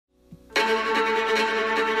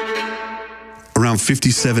Around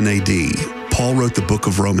 57 AD, Paul wrote the book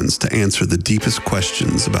of Romans to answer the deepest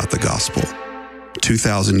questions about the gospel.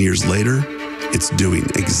 2,000 years later, it's doing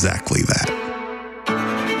exactly that.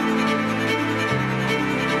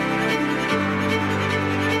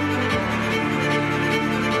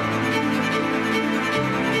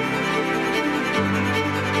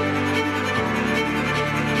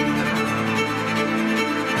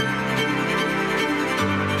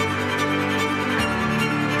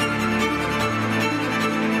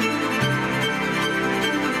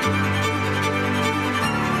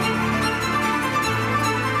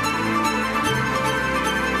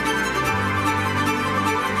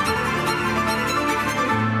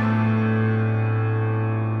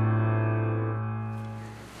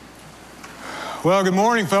 Well, good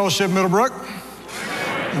morning, Fellowship Middlebrook.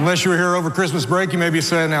 Unless you were here over Christmas break, you may be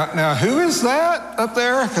saying, now who is that up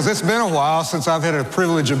there? Because it's been a while since I've had a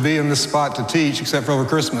privilege of being in this spot to teach, except for over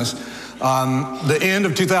Christmas. The end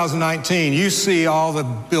of 2019, you see all the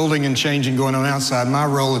building and changing going on outside. My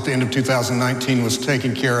role at the end of 2019 was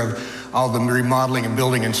taking care of all the remodeling and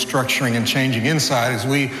building and structuring and changing inside as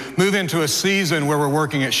we move into a season where we're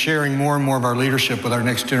working at sharing more and more of our leadership with our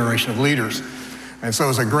next generation of leaders. And so it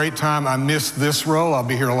was a great time. I missed this role. I'll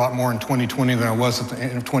be here a lot more in 2020 than I was at the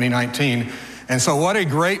end of 2019. And so what a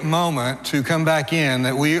great moment to come back in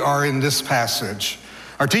that we are in this passage.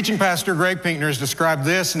 Our teaching pastor, Greg Pinkner, has described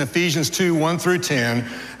this in Ephesians 2, 1 through 10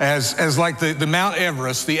 as like the Mount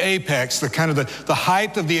Everest, the apex, the kind of the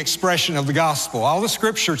height of the expression of the gospel. All the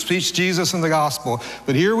scripture speaks Jesus and the gospel.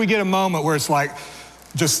 But here we get a moment where it's like,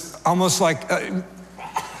 just almost like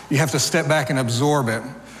you have to step back and absorb it.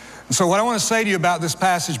 So what I want to say to you about this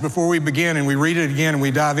passage before we begin and we read it again and we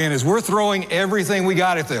dive in is we're throwing everything we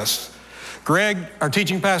got at this. Greg, our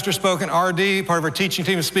teaching pastor, spoke, and RD, part of our teaching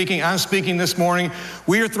team, is speaking. I'm speaking this morning.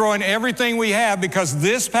 We are throwing everything we have because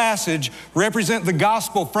this passage represents the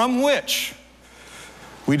gospel from which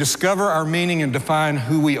we discover our meaning and define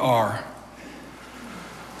who we are.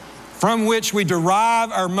 From which we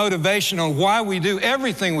derive our motivation on why we do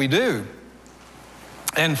everything we do.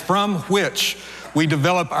 And from which we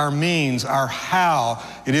develop our means, our how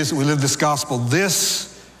it is that we live this gospel.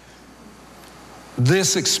 This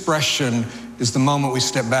expression is the moment we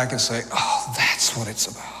step back and say, oh, that's what it's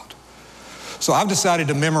about. So I've decided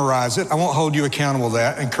to memorize it. I won't hold you accountable to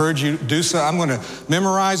that. I encourage you to do so. I'm going to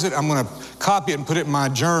memorize it. I'm going to copy it and put it in my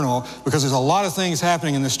journal because there's a lot of things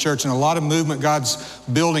happening in this church and a lot of movement God's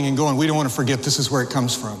building and going. We don't want to forget this is where it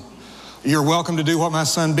comes from. You're welcome to do what my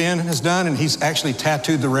son Ben has done, and he's actually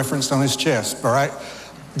tattooed the reference on his chest, all right?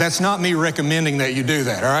 That's not me recommending that you do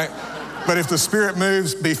that, all right? But if the Spirit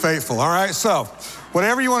moves, be faithful, all right? So,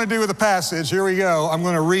 whatever you want to do with the passage, here we go. I'm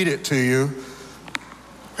going to read it to you.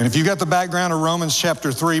 And if you've got the background of Romans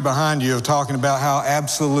chapter 3 behind you, of talking about how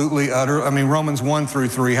Romans 1 through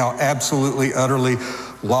 3, how absolutely, utterly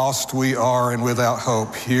lost we are and without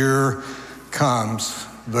hope. Here comes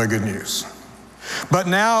the good news. But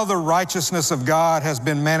now the righteousness of God has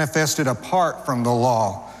been manifested apart from the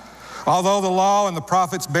law. Although the law and the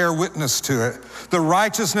prophets bear witness to it, the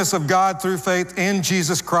righteousness of God through faith in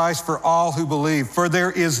Jesus Christ for all who believe. For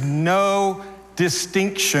there is no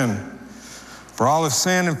distinction. For all have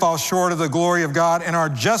sinned and fall short of the glory of God and are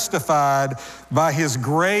justified by His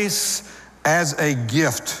grace as a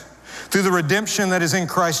gift through the redemption that is in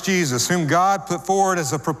Christ Jesus, whom God put forward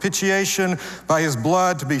as a propitiation by His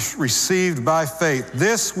blood to be received by faith.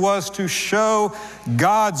 This was to show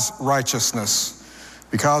God's righteousness,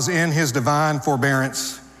 because in His divine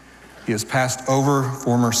forbearance, He has passed over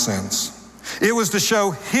former sins. It was to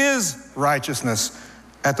show His righteousness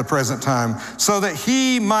at the present time, so that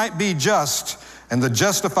He might be just and the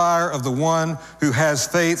justifier of the one who has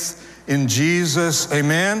faith in Jesus.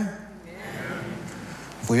 Amen?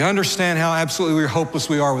 If we understand how absolutely hopeless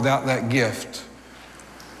we are without that gift,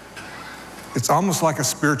 it's almost like a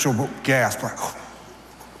spiritual gasp, like,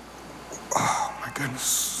 oh my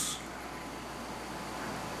goodness.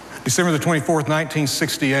 December the 24th,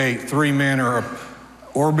 1968, 3 men are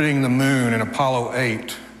orbiting the moon in Apollo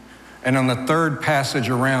 8. And on the third passage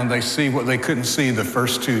around, they see what they couldn't see the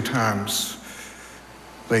first 2 times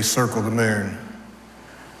they circled the moon.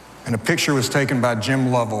 And a picture was taken by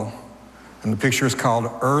Jim Lovell. And the picture is called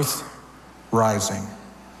Earth Rising.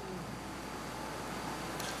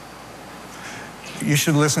 You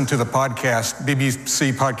should listen to the podcast,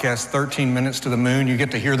 BBC podcast, 13 Minutes to the Moon. You get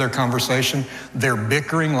to hear their conversation. They're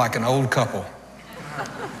bickering like an old couple.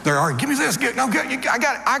 They're arguing, give me this, I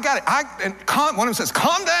got it. And one of them says,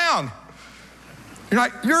 calm down.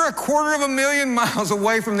 You're 250,000 miles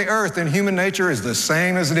away from the earth, and human nature is the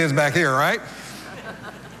same as it is back here, right?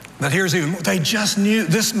 But here's even more. They just knew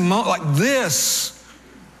this, like this.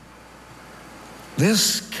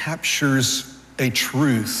 This captures a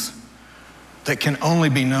truth that can only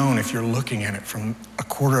be known if you're looking at it from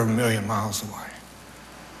 250,000 miles away.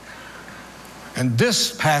 And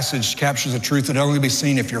this passage captures a truth that can only be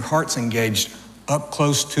seen if your heart's engaged up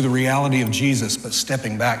close to the reality of Jesus, but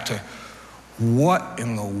stepping back to what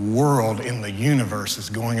in the world, in the universe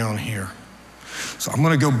is going on here. So I'm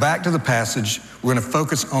going to go back to the passage. We're going to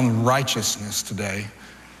focus on righteousness today.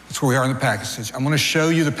 That's where we are in the passage. I'm going to show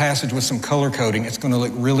you the passage with some color coding. It's going to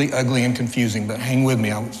look really ugly and confusing, but hang with me.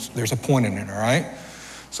 There's a point in it, all right?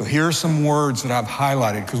 So here are some words that I've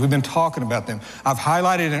highlighted because we've been talking about them. I've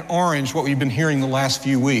highlighted in orange what we've been hearing the last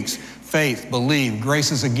few weeks. Faith, believe,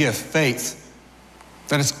 grace is a gift, faith.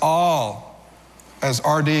 That it's all, as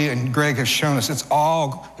RD and Greg have shown us, it's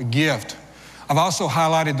all a gift. I've also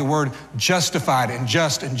highlighted the word justified and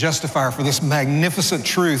just and justifier for this magnificent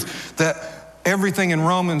truth that everything in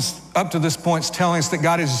Romans up to this point is telling us that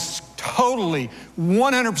God is totally,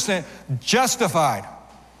 100% justified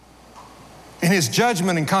in his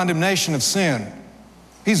judgment and condemnation of sin.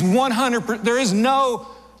 He's 100%, there is no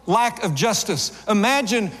lack of justice.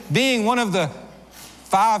 Imagine being one of the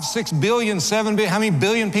 5, 6 billion, 7 billion, how many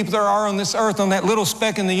billion people there are on this earth, on that little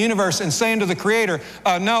speck in the universe, and saying to the Creator,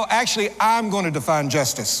 no, actually, I'm going to define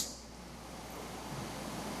justice.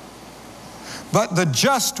 But the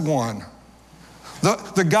just one,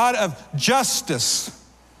 the God of justice,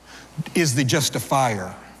 is the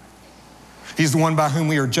justifier. He's the one by whom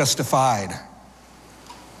we are justified.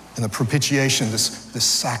 And the propitiation, this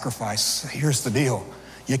sacrifice, here's the deal.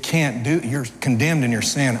 You can't do, you're condemned in your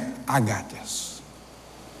sin. I got this.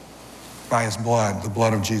 By his blood, the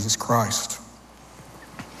blood of Jesus Christ.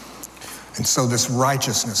 And so this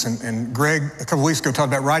righteousness, and Greg a couple weeks ago talked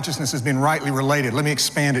about righteousness as being rightly related. Let me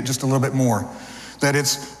expand it just a little bit more. That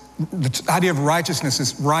it's, the idea of righteousness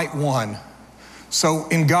is right one. So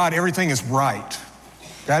in God, everything is right.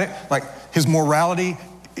 Got it? Like his morality,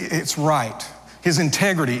 it's right. His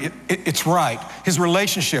integrity, it's right. His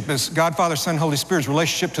relationship is God, Father, Son, Holy Spirit's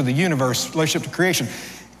relationship to the universe, relationship to creation.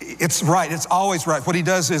 It's right, it's always right. What he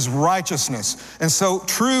does is righteousness. And so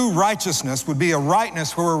true righteousness would be a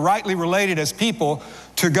rightness where we're rightly related as people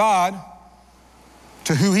to God,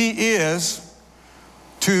 to who he is,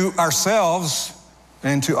 to ourselves,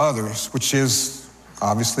 and to others, which is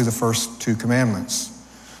obviously the first 2 commandments.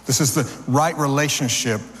 This is the right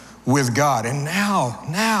relationship with God. And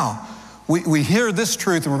now, we hear this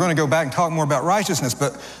truth, and we're going to go back and talk more about righteousness,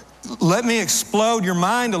 but let me explode your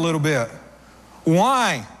mind a little bit.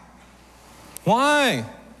 Why? Why?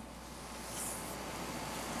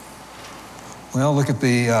 Well, look at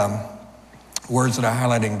the words that I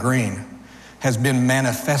highlighted in green. Has been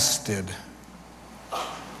manifested.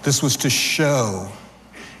 This was to show.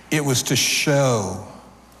 It was to show.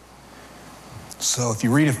 So if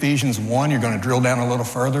you read Ephesians 1, you're going to drill down a little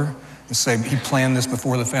further and say he planned this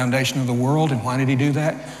before the foundation of the world. And why did he do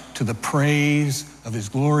that? To the praise of his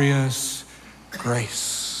glorious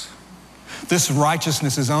grace. This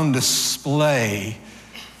righteousness is on display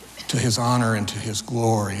to his honor and to his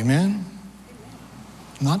glory. Amen?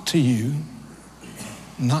 Not to you,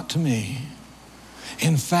 not to me.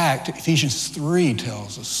 In fact, Ephesians 3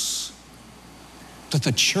 tells us that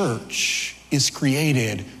the church is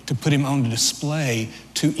created to put him on display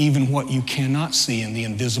to even what you cannot see in the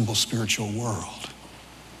invisible spiritual world.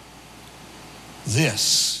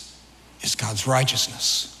 This is God's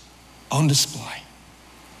righteousness on display.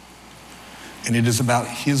 And it is about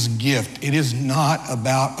his gift. It is not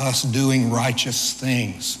about us doing righteous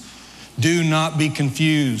things. Do not be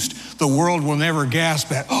confused. The world will never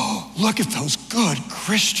gasp at, oh, look at those good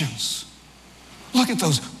Christians. Look at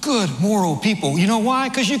those good moral people. You know why?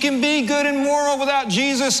 Because you can be good and moral without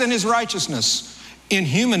Jesus and his righteousness in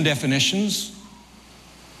human definitions.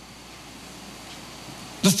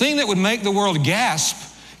 The thing that would make the world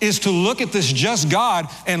gasp is to look at this just God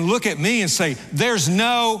and look at me and say, there's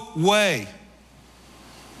no way.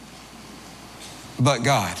 But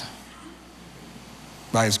God,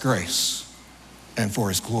 by his grace and for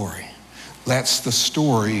his glory. That's the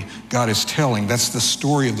story God is telling. That's the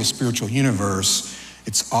story of the spiritual universe.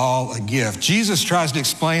 It's all a gift. Jesus tries to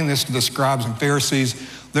explain this to the scribes and Pharisees.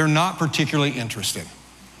 They're not particularly interested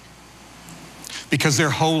because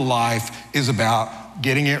their whole life is about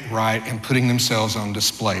getting it right and putting themselves on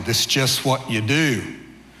display. This is just what you do.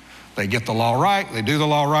 They get the law right, they do the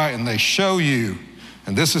law right, and they show you.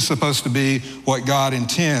 And this is supposed to be what God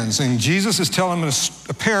intends. And Jesus is telling them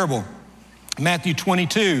a parable, Matthew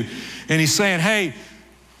 22. And he's saying, hey,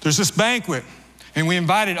 there's this banquet. And we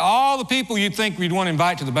invited all the people you'd think we'd want to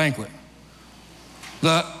invite to the banquet.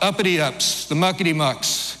 the uppity-ups, the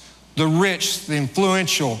muckety-mucks, the rich, the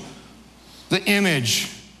influential, the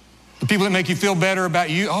image, the people that make you feel better about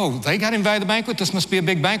you. Oh, they got invited to the banquet? This must be a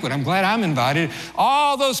big banquet. I'm glad I'm invited.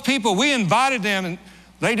 All those people, we invited them, and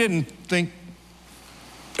they didn't think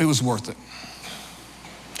it was worth it.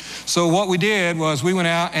 So what we did was we went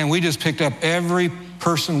out and we just picked up every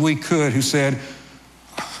person we could who said,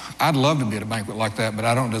 I'd love to be at a banquet like that, but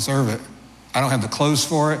I don't deserve it. I don't have the clothes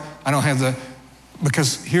for it. I don't have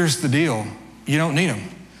because here's the deal. You don't need them.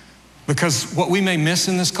 Because what we may miss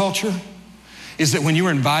in this culture is that when you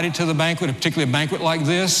were invited to the banquet, particularly a banquet like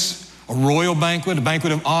this, a royal banquet, a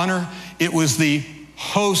banquet of honor, it was the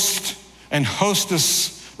host and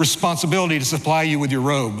hostess responsibility to supply you with your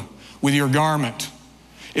robe, with your garment.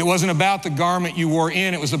 It wasn't about the garment you wore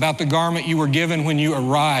in, it was about the garment you were given when you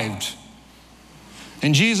arrived.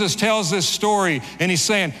 And Jesus tells this story, and he's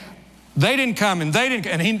saying, they didn't come, and they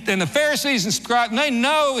didn't, and the Pharisees and scribes, they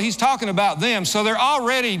know he's talking about them, so they're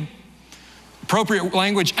already, appropriate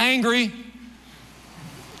language, angry.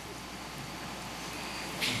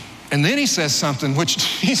 And then he says something which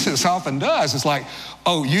Jesus often does. It's like,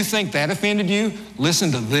 oh, you think that offended you?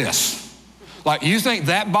 Listen to this. Like, you think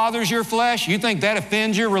that bothers your flesh? You think that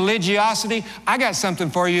offends your religiosity? I got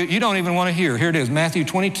something for you don't even want to hear. Here it is, Matthew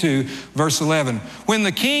 22, verse 11. When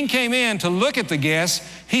the king came in to look at the guests,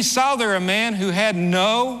 he saw there a man who had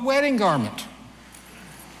no wedding garment.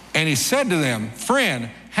 And he said to them,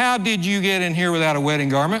 friend, how did you get in here without a wedding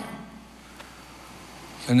garment?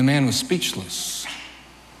 And the man was speechless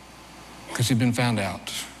because he'd been found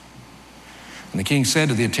out. And the king said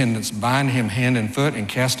to the attendants, bind him hand and foot and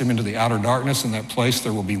cast him into the outer darkness. In that place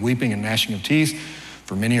there will be weeping and gnashing of teeth,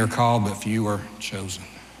 for many are called, but few are chosen.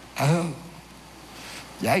 Oh,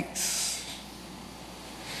 yikes.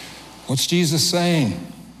 What's Jesus saying?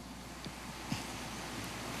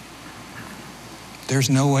 There's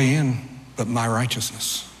no way in but my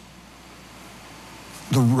righteousness.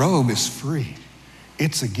 The robe is free.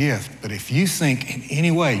 It's a gift. But if you think in any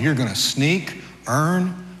way you're going to sneak,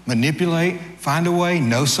 earn, manipulate, find a way,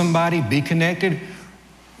 know somebody, be connected,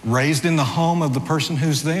 raised in the home of the person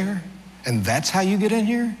who's there, and that's how you get in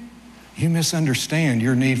here, you misunderstand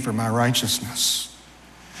your need for my righteousness.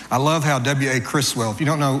 I love how W.A. Criswell, if you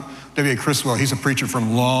don't know W.A. Criswell, he's a preacher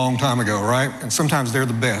from a long time ago, right? And sometimes they're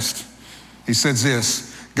the best. He says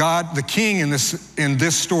this, God, the king in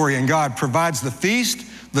this story, and God provides the feast,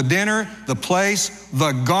 the dinner, the place,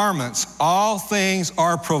 the garments, all things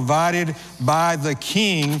are provided by the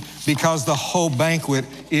king because the whole banquet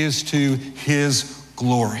is to his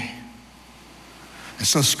glory. And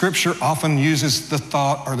so scripture often uses the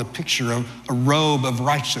thought or the picture of a robe of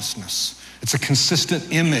righteousness. It's a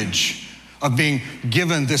consistent image of being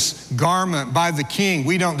given this garment by the king.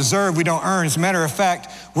 We don't deserve, we don't earn. As a matter of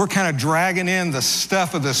fact, we're kind of dragging in the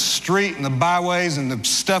stuff of the street and the byways and the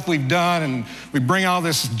stuff we've done, and we bring all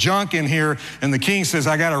this junk in here, and the king says,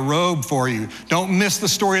 I got a robe for you. Don't miss the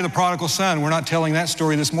story of the prodigal son. We're not telling that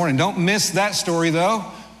story this morning. Don't miss that story though.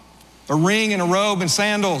 A ring and a robe and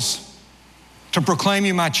sandals to proclaim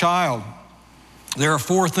you my child. There are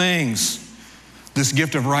 4 things this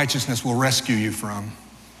gift of righteousness will rescue you from.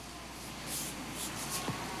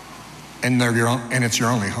 And it's your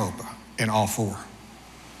only hope in all 4.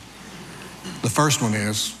 The first one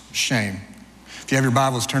is shame. If you have your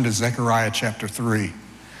Bibles, turn to Zechariah chapter 3.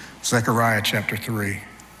 Zechariah chapter 3.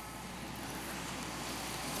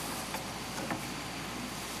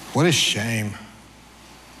 What is shame?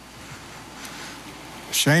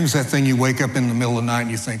 Shame's that thing you wake up in the middle of the night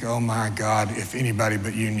and you think, oh my God, if anybody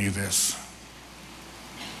but you knew this.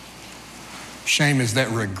 Shame is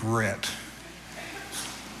that regret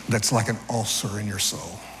that's like an ulcer in your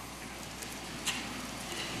soul.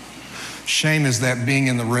 Shame is that being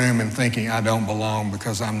in the room and thinking, I don't belong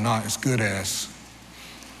because I'm not as good as.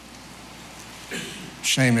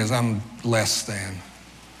 Shame is I'm less than,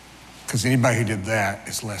 because anybody who did that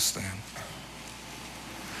is less than.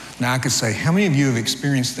 Now I could say, how many of you have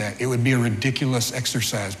experienced that? It would be a ridiculous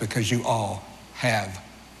exercise because you all have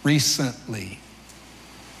recently,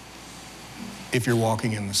 if you're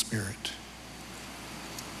walking in the Spirit.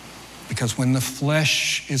 Because when the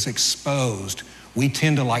flesh is exposed, we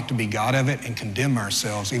tend to like to be God of it and condemn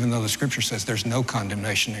ourselves, even though the scripture says there's no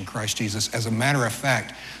condemnation in Christ Jesus. As a matter of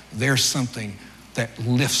fact, there's something that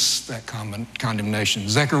lifts that condemnation.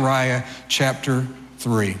 Zechariah chapter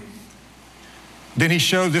 3. Then he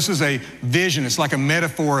showed, this is a vision, it's like a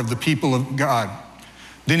metaphor of the people of God.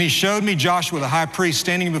 Then he showed me Joshua the high priest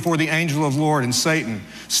standing before the angel of the Lord, and Satan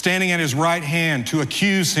standing at his right hand to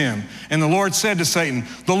accuse him. And the Lord said to Satan,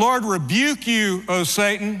 the Lord rebuke you, O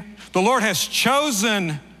Satan. The Lord has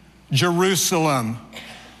chosen Jerusalem,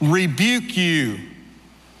 rebuke you.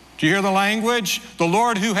 Do you hear the language? The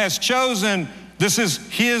Lord who has chosen, this is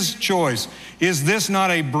his choice. Is this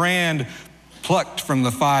not a brand plucked from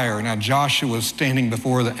the fire? Now Joshua was standing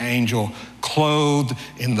before the angel, clothed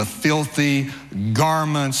in the filthy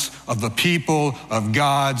garments of the people of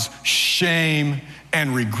God's shame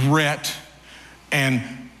and regret and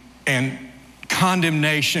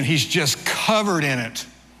condemnation. He's just covered in it.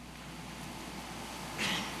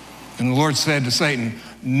 And the Lord said to Satan,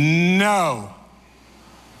 no,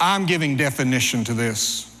 I'm giving definition to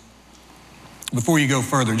this. Before you go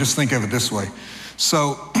further, just think of it this way.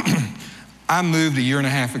 So I moved a year and a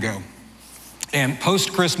half ago. And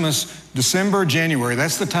post-Christmas, December, January,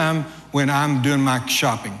 that's the time when I'm doing my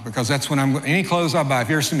shopping, because that's when any clothes I buy, if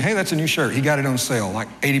you ever see me, hey, that's a new shirt. He got it on sale, like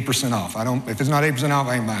 80% off. If it's not 80% off,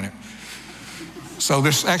 I ain't buying it. So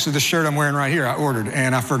this shirt I'm wearing right here, I ordered,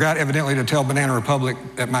 and I forgot evidently to tell Banana Republic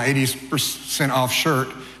that my 80% off shirt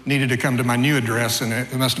needed to come to my new address, and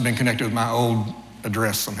it must have been connected with my old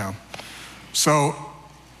address somehow. So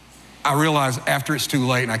I realized after it's too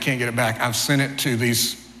late and I can't get it back, I've sent it to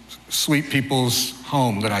these sweet people's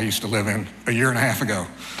home that I used to live in a year and a half ago.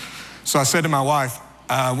 So I said to my wife,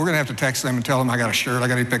 we're gonna have to text them and tell them I got a shirt I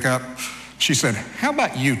gotta pick up. She said, how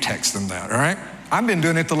about you text them that, all right? I've been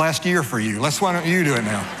doing it the last year for you. Why don't you do it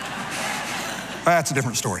now? That's a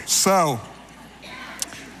different story. So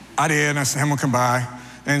I did, and I said, I'm gonna come by.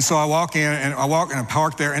 And so I walk in, and I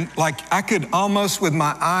park there, and like I could almost with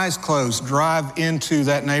my eyes closed drive into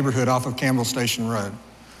that neighborhood off of Campbell Station Road.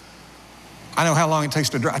 I know how long it takes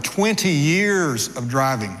to drive, 20 years of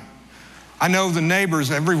driving. I know the neighbors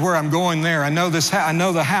everywhere I'm going there. I know I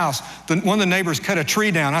know the house. One of the neighbors cut a tree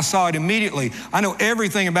down. I saw it immediately. I know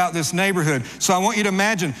everything about this neighborhood. So I want you to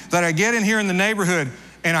imagine that I get in here in the neighborhood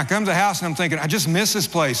and I come to the house and I'm thinking, I just miss this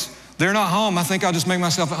place. They're not home. I think I'll just make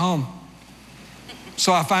myself at home.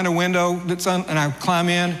 So I find a window and I climb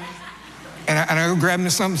in and I go grab me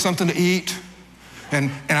something to eat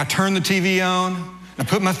and I turn the TV on and I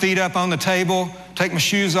put my feet up on the table, take my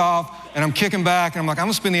shoes off, and I'm kicking back, and I'm like, I'm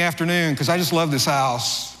gonna spend the afternoon because I just love this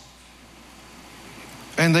house.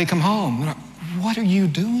 And they come home. They're like, what are you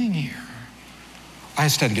doing here? I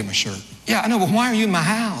just had to get my shirt. Yeah, I know, but why are you in my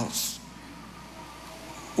house?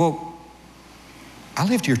 Well, I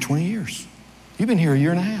lived here 20 years. You've been here a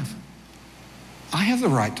year and a half. I have the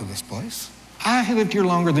right to this place. I have lived here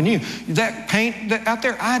longer than you. That paint out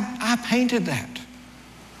there, I painted that.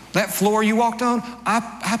 That floor you walked on,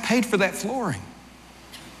 I paid for that flooring.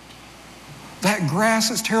 That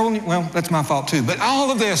grass is terrible. Well, that's my fault too. But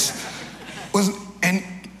all of this was, and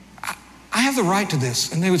I have the right to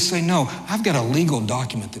this. And they would say, no, I've got a legal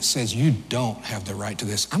document that says you don't have the right to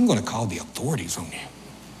this. I'm going to call the authorities on you.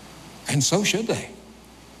 And so should they.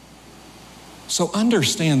 So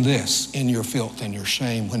understand this in your filth and your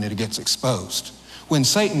shame when it gets exposed. When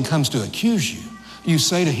Satan comes to accuse you, you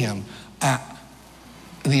say to him,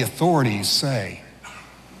 the authorities say,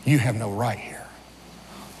 you have no right here.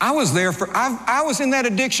 I was in that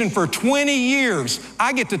addiction for 20 years.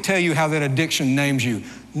 I get to tell you how that addiction names you.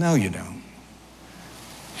 No, you don't.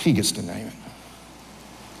 He gets to name it.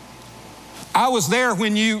 I was there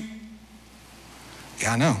when yeah,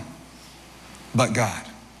 I know, but God.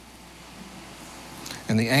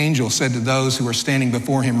 And the angel said to those who were standing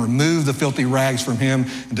before him, remove the filthy rags from him.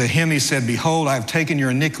 And to him he said, behold, I have taken your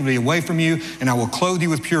iniquity away from you, and I will clothe you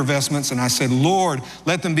with pure vestments. And I said, Lord,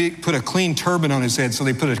 let them put a clean turban on his head. So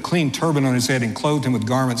they put a clean turban on his head and clothed him with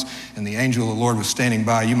garments. And the angel of the Lord was standing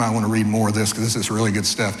by. You might want to read more of this because this is really good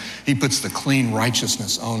stuff. He puts the clean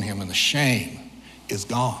righteousness on him, and the shame is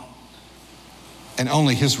gone. And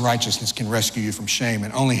only his righteousness can rescue you from shame,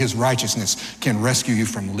 and only his righteousness can rescue you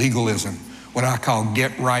from legalism. What I call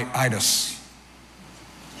get-right-itis.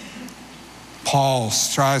 Paul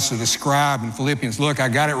tries to describe in Philippians, look, I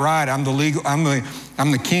got it right. I'm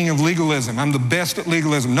the king of legalism. I'm the best at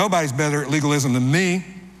legalism. Nobody's better at legalism than me.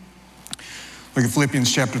 Look at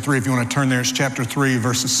Philippians chapter 3. If you want to turn there, it's chapter 3,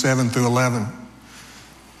 verses 7 through 11.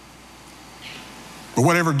 But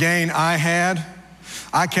whatever gain I had,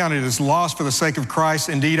 I counted as loss for the sake of Christ.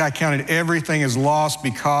 Indeed, I counted everything as loss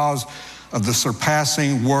because of the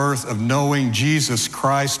surpassing worth of knowing Jesus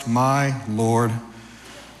Christ, my Lord.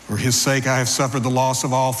 For his sake, I have suffered the loss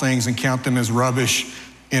of all things and count them as rubbish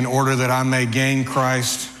in order that I may gain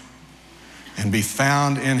Christ and be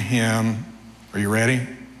found in him. Are you ready?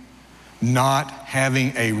 Not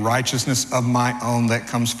having a righteousness of my own that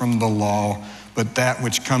comes from the law, but that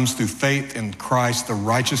which comes through faith in Christ, the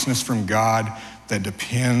righteousness from God that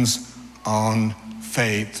depends on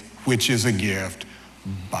faith, which is a gift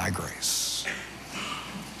by grace.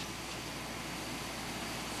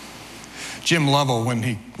 Jim Lovell, when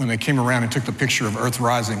they came around and took the picture of Earth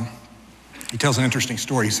rising, he tells an interesting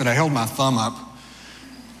story. He said, I held my thumb up,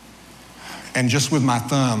 and just with my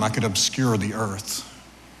thumb, I could obscure the earth.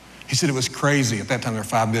 He said it was crazy. At that time, there were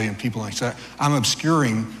 5 billion people. And he said, I'm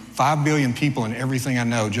obscuring 5 billion people and everything I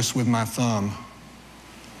know just with my thumb.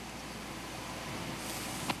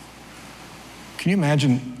 Can you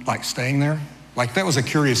imagine, like, staying there? Like, that was a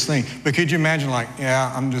curious thing. But could you imagine, like,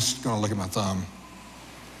 yeah, I'm just going to look at my thumb.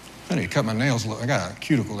 I need to cut my nails. Look, I got a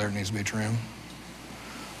cuticle there that needs to be trimmed.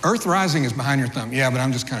 Earth rising is behind your thumb. Yeah, but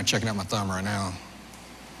I'm just kind of checking out my thumb right now.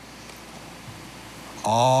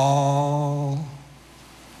 All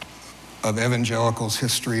of evangelicals'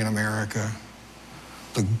 history in America,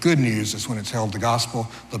 the good news is when it's held the gospel.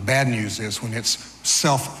 The bad news is when its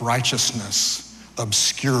self-righteousness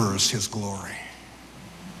obscures his glory.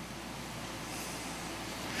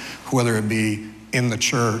 Whether it be in the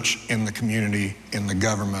church, in the community, in the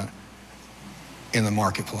government, in the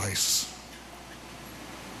marketplace.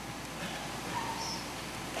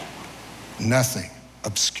 Nothing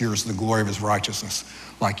obscures the glory of his righteousness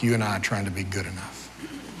like you and I trying to be good enough.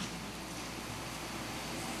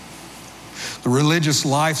 The religious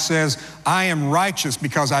life says, I am righteous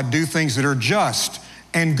because I do things that are just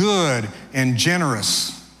and good and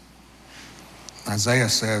generous. Isaiah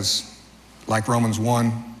says, like Romans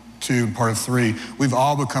 1, 2, part of 3, we've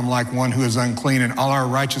all become like one who is unclean, and all our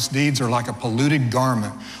righteous deeds are like a polluted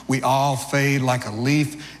garment. We all fade like a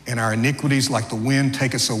leaf, and our iniquities like the wind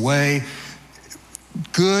take us away.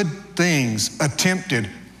 Good things attempted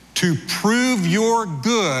to prove you're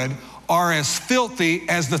good are as filthy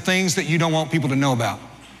as the things that you don't want people to know about.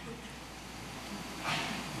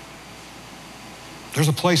 There's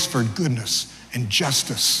a place for goodness and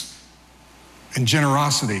justice and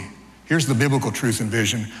generosity. Here's the biblical truth and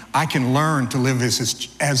vision. I can learn to live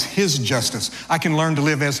as his justice. I can learn to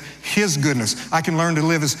live as his goodness. I can learn to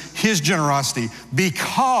live as his generosity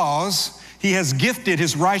because he has gifted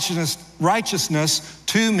his righteousness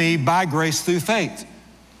to me by grace through faith.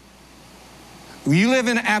 You live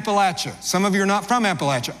in Appalachia. Some of you are not from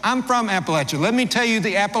Appalachia. I'm from Appalachia. Let me tell you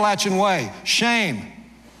the Appalachian way. Shame.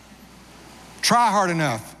 Try hard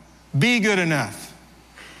enough. Be good enough.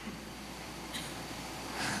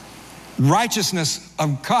 Righteousness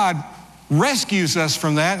of God rescues us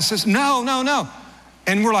from that and says, no, no, no.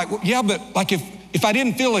 And we're like, well, yeah, but like if I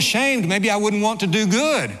didn't feel ashamed, maybe I wouldn't want to do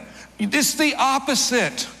good. It's the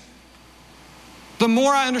opposite. The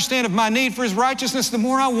more I understand of my need for his righteousness, the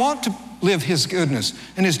more I want to live his goodness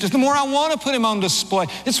and his just the more I want to put him on display.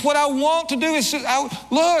 It's what I want to do. It's just,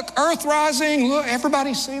 look, earth rising. Look,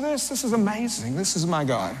 everybody see this? This is amazing. This is my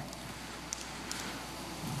God.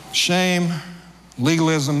 Shame,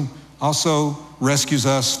 legalism also rescues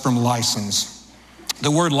us from license.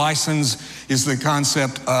 The word license is the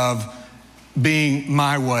concept of being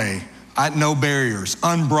my way. No barriers,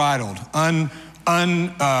 unbridled,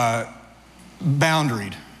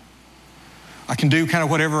 unboundaried. I can do kind of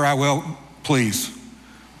whatever I will please.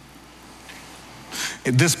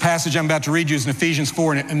 This passage I'm about to read you is in Ephesians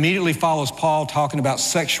 4, and it immediately follows Paul talking about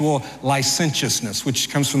sexual licentiousness, which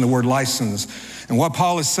comes from the word license. And what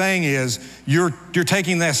Paul is saying is, you're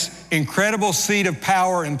taking this incredible seed of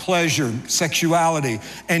power and pleasure, sexuality,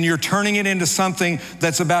 and you're turning it into something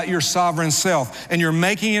that's about your sovereign self, and you're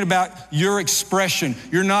making it about your expression.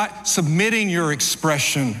 You're not submitting your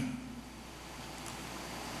expression.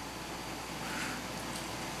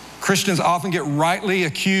 Christians often get rightly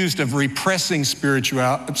accused of repressing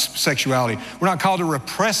sexuality. We're not called to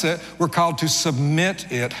repress it. We're called to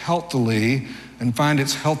submit it healthily and find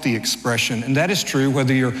its healthy expression. And that is true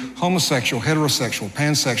whether you're homosexual, heterosexual,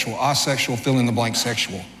 pansexual, asexual, fill in the blank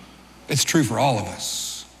sexual. It's true for all of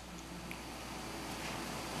us.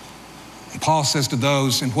 And Paul says to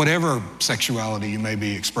those in whatever sexuality you may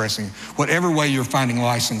be expressing, whatever way you're finding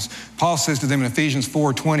license, Paul says to them in Ephesians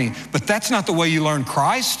 4:20, but that's not the way you learn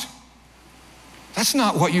Christ. That's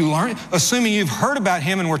not what you learn. Assuming you've heard about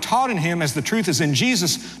him and were taught in him as the truth is in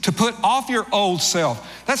Jesus, to put off your old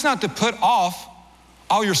self. That's not to put off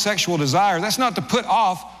all your sexual desire. That's not to put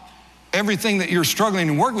off everything that you're struggling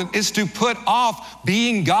to work with. It's to put off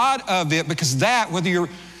being God of it, because that,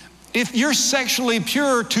 if you're sexually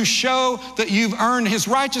pure to show that you've earned his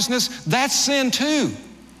righteousness, that's sin too.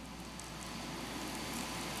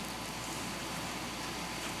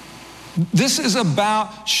 This is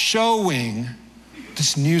about showing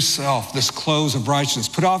this new self, this clothes of righteousness.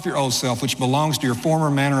 Put off your old self, which belongs to your former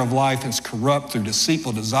manner of life and is corrupt through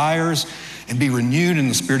deceitful desires, and be renewed in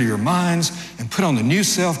the spirit of your minds, and put on the new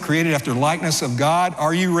self created after the likeness of God.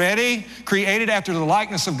 Are you ready? Created after the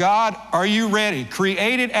likeness of God. Are you ready?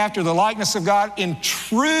 Created after the likeness of God in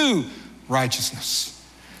true righteousness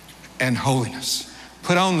and holiness.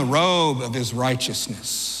 Put on the robe of his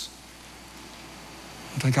righteousness.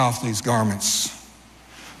 Take off these garments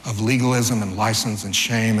of legalism and license and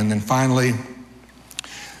shame. And then finally,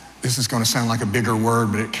 this is going to sound like a bigger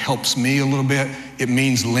word, but it helps me a little bit. It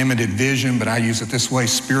means limited vision, but I use it this way: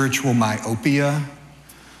 spiritual myopia.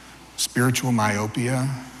 Spiritual myopia.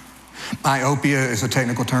 Myopia is a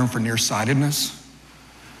technical term for nearsightedness.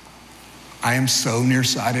 I am so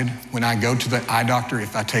nearsighted. When I go to the eye doctor,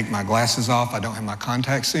 if I take my glasses off, I don't have my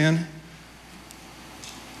contacts in,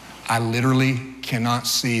 I literally cannot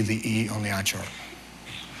see the E on the eye chart.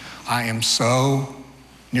 I am so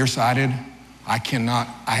nearsighted, I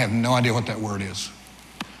have no idea what that word is.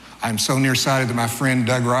 I'm so nearsighted that my friend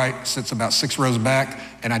Doug Wright sits about 6 rows back,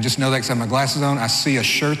 and I just know that because I have my glasses on. I see a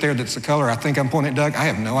shirt there that's the color. I think I'm pointing at Doug. I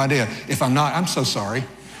have no idea. If I'm not, I'm so sorry.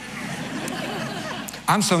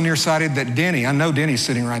 I'm so nearsighted that Denny, I know Denny's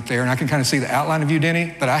sitting right there, and I can kind of see the outline of you,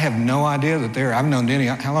 Denny, but I have no idea that I've known Denny.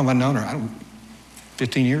 How long have I known her?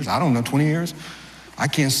 15 years? I don't know, 20 years? I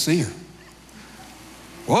can't see her.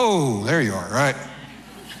 Whoa, there you are, right?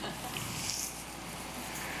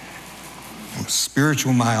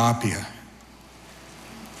 Spiritual myopia.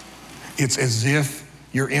 It's as if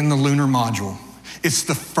you're in the lunar module. It's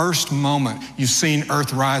the first moment you've seen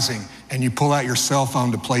Earth rising and you pull out your cell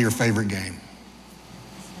phone to play your favorite game.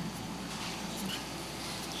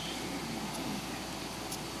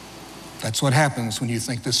 That's what happens when you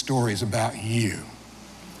think this story is about you.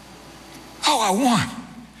 Oh, I won.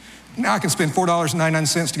 Now I can spend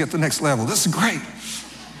 $4.99 to get to the next level. This is great.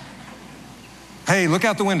 Hey, look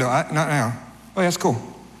out the window. Not now. Oh, that's cool.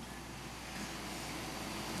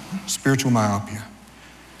 Spiritual myopia.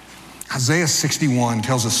 Isaiah 61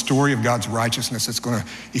 tells a story of God's righteousness that's going to,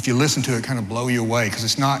 if you listen to it, kind of blow you away, because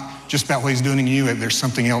it's not just about what he's doing in you. There's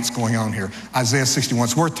something else going on here. Isaiah 61.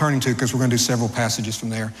 It's worth turning to because we're going to do several passages from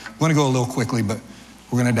there. I'm going to go a little quickly, but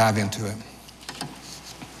we're going to dive into it.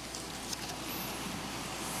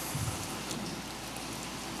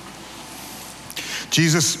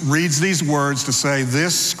 Jesus reads these words to say,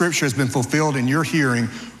 this scripture has been fulfilled in your hearing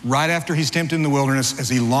right after he's tempted in the wilderness as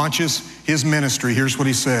he launches his ministry. Here's what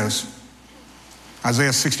he says.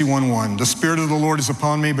 Isaiah 61:1. The Spirit of the Lord is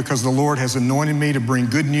upon me because the Lord has anointed me to bring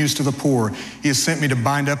good news to the poor. He has sent me to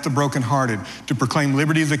bind up the brokenhearted, to proclaim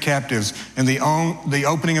liberty to the captives, and the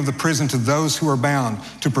opening of the prison to those who are bound,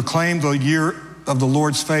 to proclaim the year of the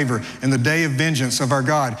Lord's favor and the day of vengeance of our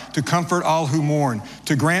God, to comfort all who mourn,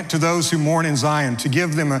 to grant to those who mourn in Zion, to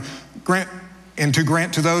give them a grant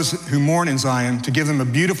to those who mourn in Zion, to give them a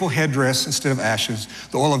beautiful headdress instead of ashes,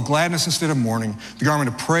 the oil of gladness instead of mourning, the garment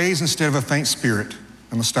of praise instead of a faint spirit. I'm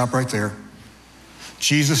going to stop right there.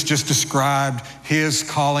 Jesus just described his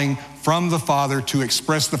calling from the Father to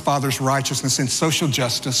express the Father's righteousness in social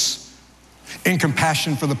justice, in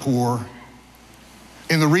compassion for the poor,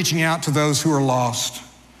 in the reaching out to those who are lost,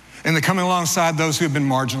 in the coming alongside those who have been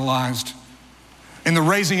marginalized, in the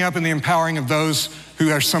raising up and the empowering of those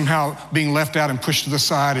who are somehow being left out and pushed to the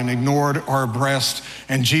side and ignored or oppressed.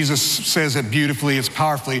 And Jesus says it beautifully, it's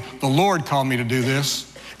powerfully. The Lord called me to do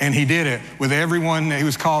this, and he did it with everyone that he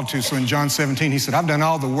was called to. So in John 17, he said, I've done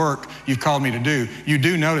all the work you've called me to do. You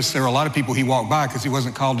do notice there were a lot of people he walked by because he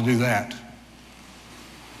wasn't called to do that.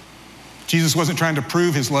 Jesus wasn't trying to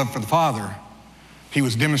prove his love for the Father. He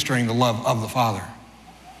was demonstrating the love of the Father.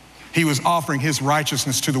 He was offering his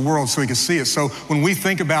righteousness to the world so he could see it. So when we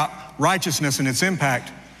think about righteousness and its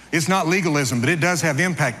impact, it's not legalism, but it does have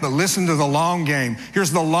impact. But listen to the long game.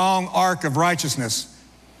 Here's the long arc of righteousness.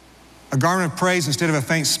 A garment of praise instead of a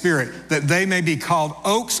faint spirit, that they may be called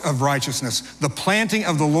oaks of righteousness, the planting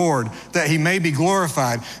of the Lord, that he may be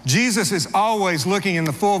glorified. Jesus is always looking in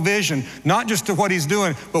the full vision, not just to what he's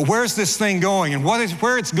doing, but where's this thing going, and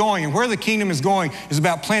where it's going, and where the kingdom is going is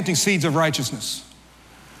about planting seeds of righteousness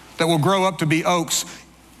that will grow up to be oaks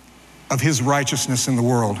of his righteousness in the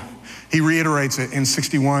world. He reiterates it in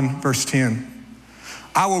 61 verse 10.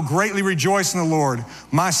 I will greatly rejoice in the Lord.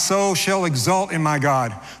 My soul shall exult in my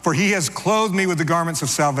God, for he has clothed me with the garments of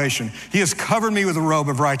salvation. He has covered me with a robe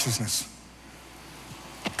of righteousness.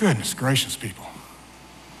 Goodness gracious, people.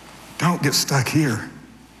 Don't get stuck here.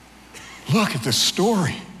 Look at this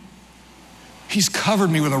story. He's covered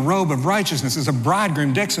me with a robe of righteousness. As a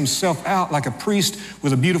bridegroom decks himself out like a priest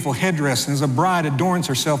with a beautiful headdress, and as a bride adorns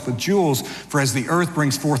herself with jewels, for as the earth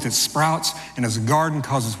brings forth its sprouts, and as a garden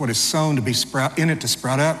causes what is sown to be in it to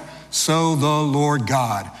sprout up, so the Lord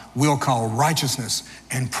God will call righteousness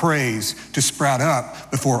and praise to sprout up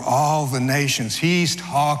before all the nations. He's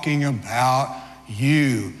talking about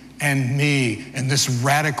you and me and this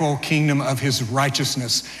radical kingdom of his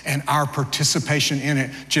righteousness and our participation in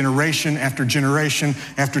it, generation after generation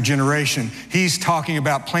after generation. He's talking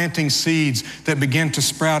about planting seeds that begin to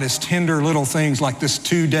sprout as tender little things like this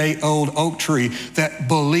 2-day-old oak tree that,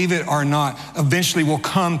 believe it or not, eventually will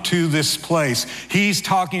come to this place. He's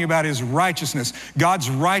talking about his righteousness. God's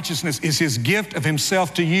righteousness is his gift of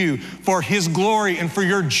himself to you for his glory and for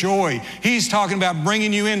your joy. He's talking about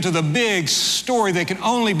bringing you into the big story that can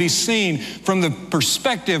only be seen from the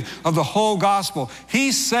perspective of the whole gospel.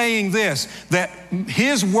 He's saying this, that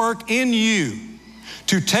his work in you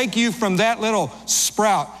to take you from that little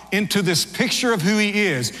sprout into this picture of who he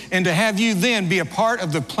is and to have you then be a part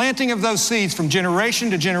of the planting of those seeds from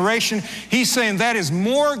generation to generation. He's saying that is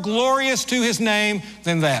more glorious to his name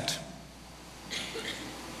than that.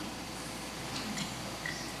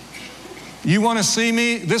 You want to see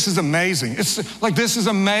me? This is amazing. It's like, this is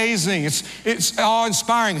amazing. It's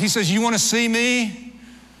awe-inspiring. He says, you want to see me?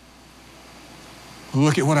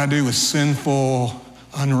 Look at what I do with sinful,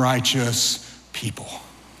 unrighteous people.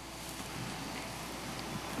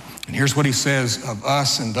 And here's what he says of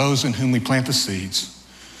us and those in whom we plant the seeds.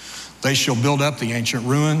 They shall build up the ancient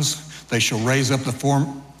ruins. They shall raise up the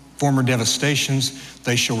former devastations.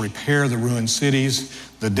 They shall repair the ruined cities,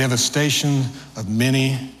 the devastation of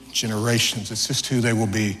many generations. It's just who they will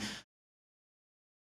be.